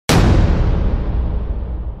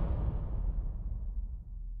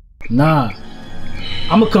Nah.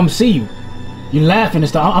 I'ma come see you. You laughing and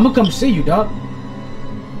stuff. I'ma come see you, dog.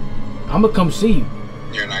 I'ma come see you.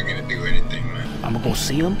 You're not gonna do anything, man. I'ma go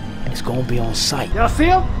see him. It's gonna be on site. Y'all see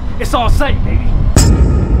him? It's on site, baby.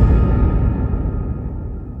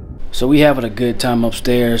 So we having a good time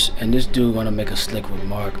upstairs, and this dude gonna make a slick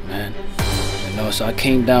remark, man. You know, so I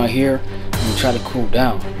came down here and try to cool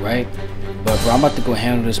down, right? But bro, I'm about to go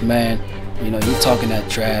handle this man. You know, you talking that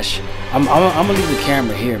trash. I'm gonna leave the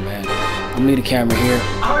camera here, man. I'm gonna leave the camera here.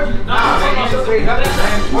 What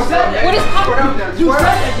is happening? You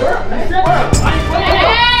said it, girl.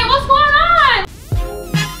 Hey, what's going on?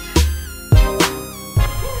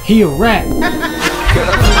 He a rat.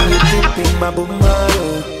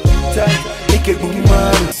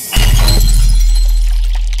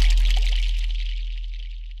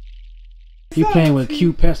 You playing with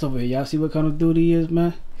cute pets over here. Y'all see what kind of dude he is,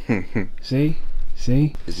 man? See?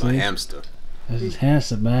 He's my hamster. That's his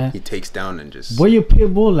handsome, man. He takes down and just... Where your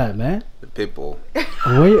pit bull at, man? The pit bull.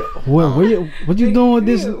 What you doing with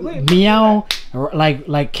this meow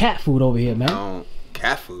like cat food over here, man?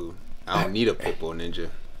 Cat food? I don't need a pit bull, ninja.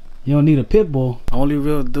 You don't need a pit bull. Only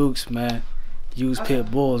real dukes, man, use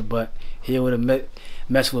pit bulls, but he would have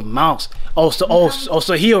mess with mouse.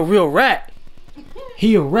 So he a real rat.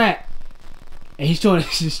 He a rat, and he's showing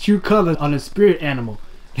his true colors on a spirit animal.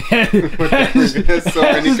 There's so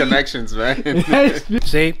many connections, man.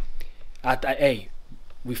 See, hey,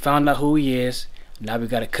 we found out who he is. Now we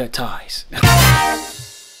gotta cut ties.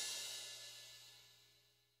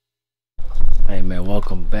 Hey man,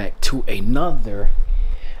 welcome back to another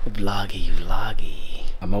vloggy.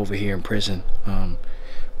 I'm over here in prison,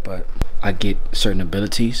 but I get certain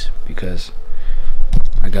abilities because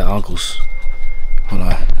I got uncles. Hold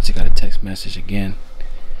on, I just got a text message again.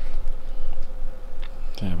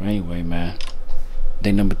 But anyway, man,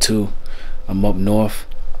 day number 2, I'm up north.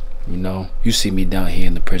 You know, you see me down here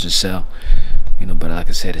in the prison cell, you know, but like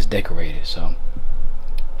I said, it's decorated. So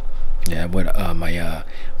yeah, with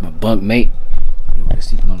my bunk mate, you know,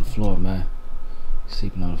 sleeping on the floor, man,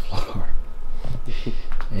 sleeping on the floor.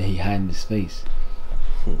 And he hiding his face.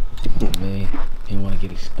 Man, he don't want to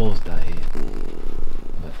get exposed out here.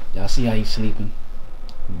 But y'all see how he's sleeping?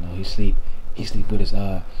 You know, he sleep with his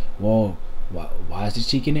whoa. Why is his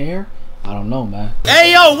cheek in the air? I don't know, man.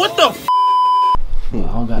 Hey yo, what the f? Well,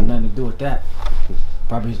 I don't got nothing to do with that.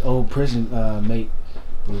 Probably his old prison mate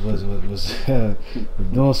was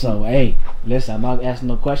doing something. Hey, listen, I'm not asking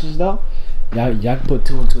no questions though. Y'all can put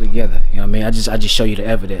 2 and 2 together. You know what I mean? I just show you the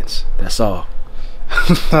evidence. That's all.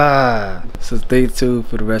 So stay tuned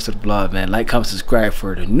for the rest of the vlog, man. Like, comment, subscribe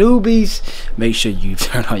for the newbies. Make sure you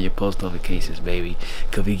turn on your post notifications, baby,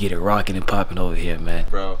 cause we get it rocking and popping over here, man.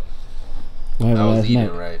 Bro, I was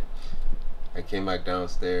eating right. I came back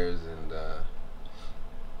downstairs and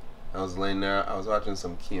I was laying there. I was watching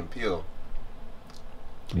some Key and Peele.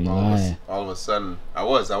 All of a sudden, I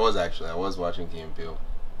was watching Key and Peele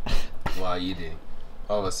while eating.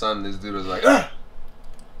 All of a sudden, this dude was like,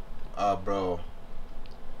 bro,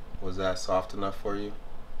 was that soft enough for you?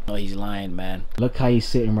 No, he's lying, man. Look how he's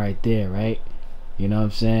sitting right there, right? You know what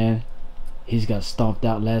I'm saying? He's got stomped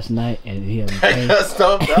out last night, and he having pains. Got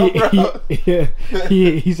stomped out, bro. Yeah,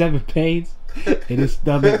 he's having pains in his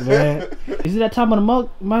stomach, man. Is it that time of the month,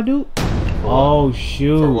 my dude? Oh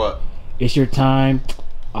shoot! For what? It's your time.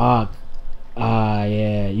 Yeah.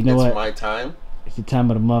 You know what? It's my time. It's the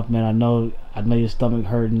time of the month, man. I know your stomach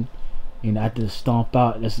hurting. You know, after the stomp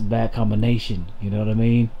out, that's a bad combination. You know what I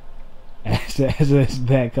mean? That's a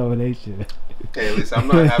bad combination. Hey, at least I'm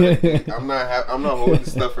not holding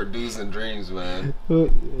stuff for dudes and dreams, man.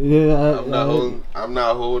 Yeah, I'm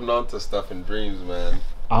not holding on to stuff in dreams, man.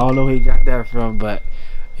 I don't know where he got that from, but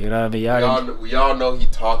you know what I mean. We all know he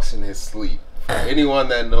talks in his sleep. For anyone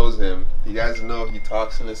that knows him, you guys know he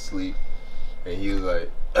talks in his sleep, and he was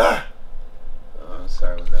like, "Ah." Oh, I'm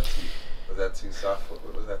sorry. Was that too soft?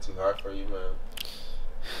 Was that too hard for you, man?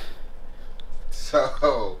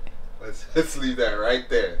 So. Let's leave that right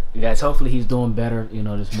there. Guys, hopefully he's doing better, you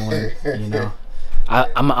know, this morning. You know,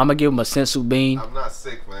 I'm gonna give him a sensu bean. I'm not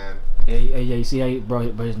sick, man. Hey, you see how bro,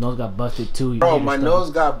 his nose got busted too. Bro, my nose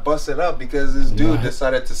got busted up because this dude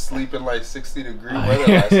decided to sleep in like 60-degree weather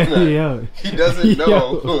last night. He doesn't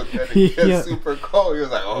know that it gets super cold. He was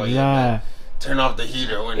like, oh yeah, man, turn off the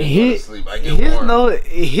heater when you go to sleep. I get warm.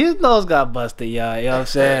 His nose got busted, y'all. You know what I'm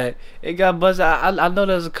saying? It got busted. I know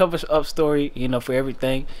there's a cover up story, you know, for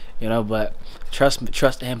everything, you know, but trust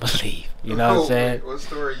and believe. You know what I'm saying? Wait, what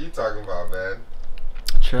story are you talking about, man?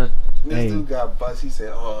 Trust. This dude got busted. He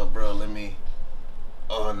said, oh, bro,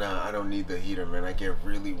 oh, nah, I don't need the heater, man. I get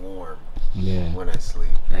really warm. when I sleep.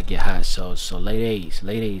 I get hot. So ladies,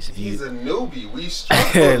 if you. He's a newbie. We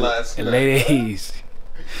struggled last night.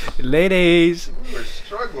 Ladies. We were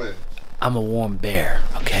struggling. I'm a warm bear,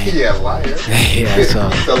 okay? Yeah, liar. Yeah, so.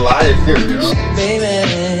 He's a liar here, yo.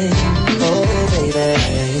 Baby, oh baby.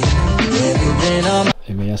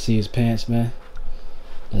 Hey man, y'all see his pants, man?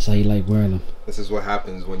 That's how he like wearing them. This is what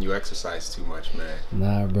happens when you exercise too much, man.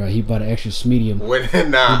 Nah, bro, he bought an extra medium. Nah.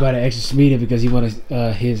 He bought an extra medium because he wanted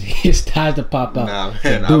his thighs to pop out. Nah,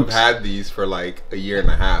 man, I've had these for like a year and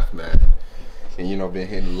a half, man. And you know, been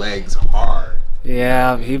hitting legs hard.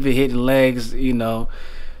 Yeah, he been hitting legs, you know.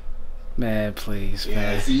 Man, please, man.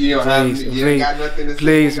 Yeah, see, you ain't got nothing to say.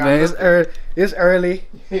 Please, man, it's early.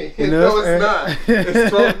 You know, no, it's not. It's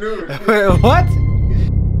 12 noon. Wait, what?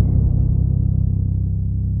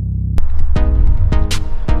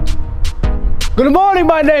 Good morning,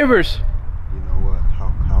 my neighbors. You know what?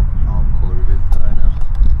 How cold it is right now?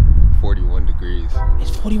 41 degrees.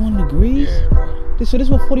 It's 41 degrees? Yeah, bro. So this is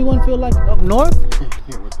what 41 feel like up north?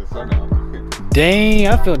 With the sun out. Dang,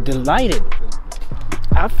 I feel delighted.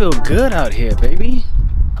 I feel good out here, baby.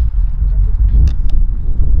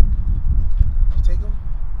 You take them?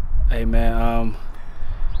 Hey man,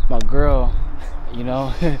 my girl, you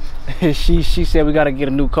know, she said we gotta get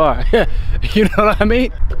a new car. You know what I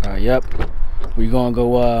mean? Yep. We gonna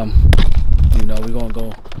go, you know, we gonna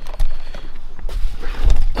go.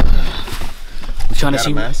 We're trying to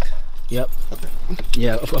see. Mask? Yep. Okay.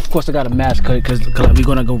 Yeah, of course I got a mask because we're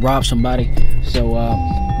gonna go rob somebody. So we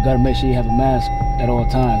gotta make sure you have a mask at all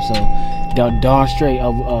times. So darn straight.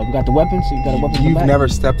 We got the weapons. You got a weapon. You've never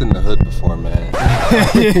stepped in the hood before, man.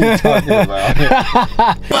 What are you talking about?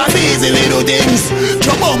 But easy little things,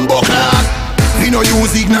 Chobombo clock. We no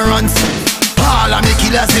use ignorance. All of me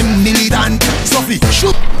killers them militant. Sophie,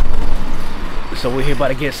 shoot. So we're here about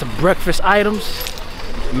to get some breakfast items.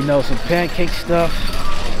 You know, some pancake stuff.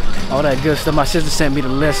 All that good stuff. My sister sent me the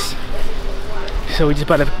list. So we just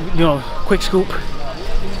about to, you know, quick scoop.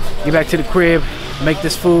 Get back to the crib, make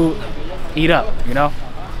this food, eat up, you know?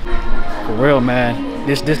 For real, man.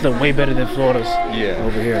 This look way better than Florida's. Yeah.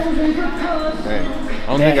 Over here. Man, I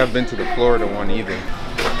don't think I've been to the Florida one either.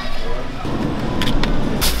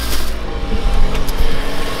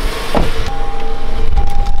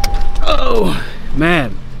 Oh,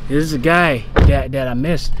 man. This is a guy that I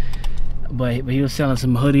missed. But he was selling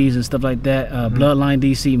some hoodies and stuff like that. Bloodline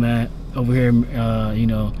DC, man, over here. You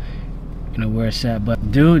know where it's at.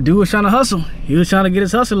 But dude was trying to hustle. He was trying to get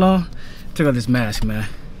his hustle on. Took off this mask, man.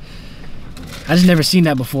 I just never seen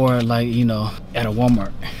that before, like, you know, at a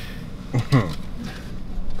Walmart.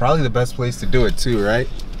 Probably the best place to do it too, right?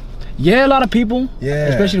 Yeah, a lot of people. Yeah.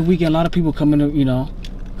 Especially the weekend, a lot of people coming to, you know,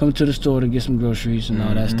 come to the store to get some groceries and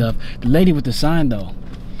all that stuff. The lady with the sign though,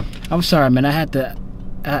 I'm sorry, man. I had to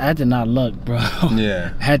not look, bro.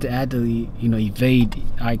 Yeah. I had to, you know, evade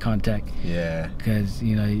eye contact. Yeah. Cause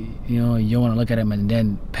you don't want to look at him and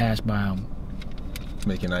then pass by him.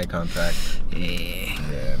 Making eye contact. Yeah.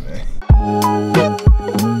 Yeah, man.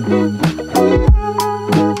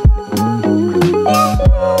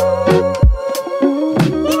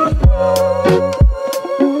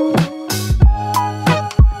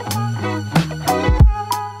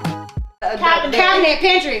 Cabinet,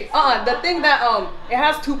 pantry. The thing that it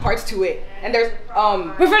has two parts to it, and there's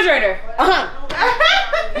refrigerator.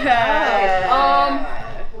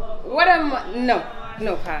 What am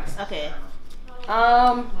no pass. Okay.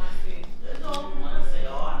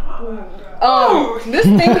 This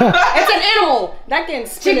thing, it's an animal that can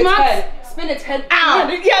spin its head. Spin its head. Ow!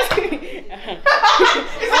 Yes.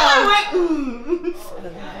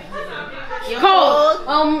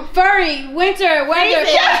 Cold. Furry. Winter. Weather.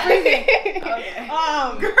 Freezing.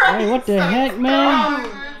 Hey, what the heck, man?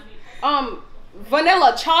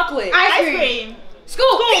 Vanilla. Chocolate. Ice cream.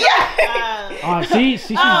 School. Yeah. See, she's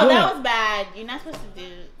good. That was bad. You're not supposed to do.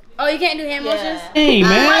 Oh, you can't do hand motions? Hey,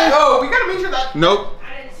 man. Oh, we gotta make sure that. Nope.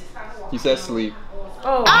 He said sleep.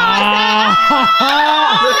 Oh.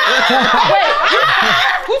 Wait.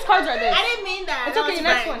 Whose cards are this? I didn't mean that. It's okay.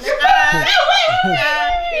 Next one.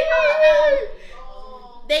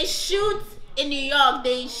 They shoot in New York.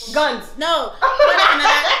 Guns. No.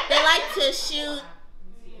 They like to shoot.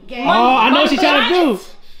 Oh, I know what she's trying to do.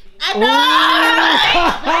 I know.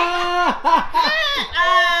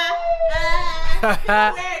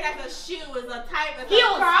 Wearing like a shoe is a type of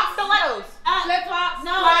heels, stilettos, flip flops.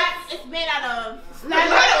 No, it's made out of stilettos.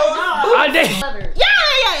 No. Leather.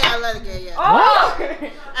 Yeah, leather gear. Yeah. Oh.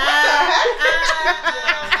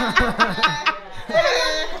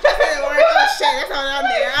 Shit, that's all on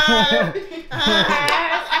there.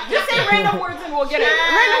 Just say random words and we'll get it.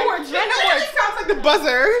 Random words. She sounds like the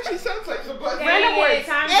buzzer. She sounds like the buzzer. Random words.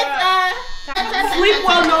 Sleep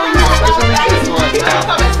well, no.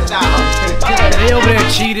 They over there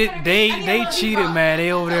cheated. They cheated, man.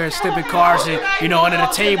 They over there slipping cards and, you know, under the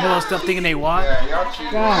table and stuff, thinking they won. Yeah, y'all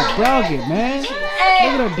cheated. God, dog it, man. Look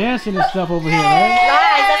at her dancing and stuff over here, man.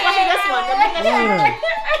 Lies. That's why she this one.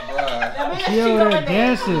 She over there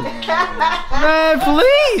dancing. Man,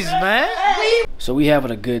 please, man. So we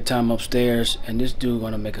having a good time upstairs, and this dude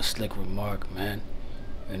gonna make a slick remark, man.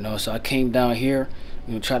 You know, so I came down here,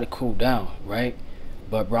 you know, try to cool down, right?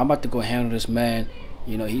 But bro, I'm about to go handle this man.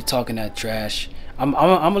 You know, he's talking that trash. I'm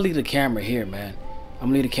gonna leave the camera here, man. I'm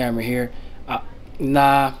gonna leave the camera here.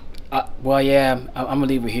 Well, yeah, I'm gonna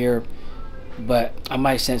leave it here. But I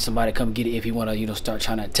might send somebody to come get it if he wanna, you know, start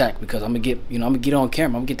trying to attack, because I'm gonna get, you know, I'm gonna get on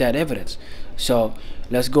camera. I'm gonna get that evidence. So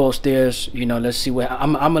let's go upstairs. You know, let's see what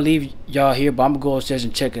I'm gonna leave y'all here, but I'm gonna go upstairs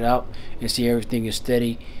and check it out and see everything is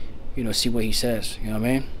steady. You know, see what he says. You know what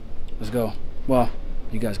I mean? Let's go. Well,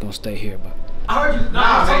 you guys gonna stay here, but. I heard you.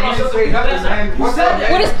 Nah, man, you just say nothing, man.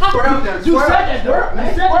 What is poppin'? You said that, bro. You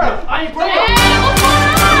said that. I ain't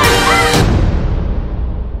playing.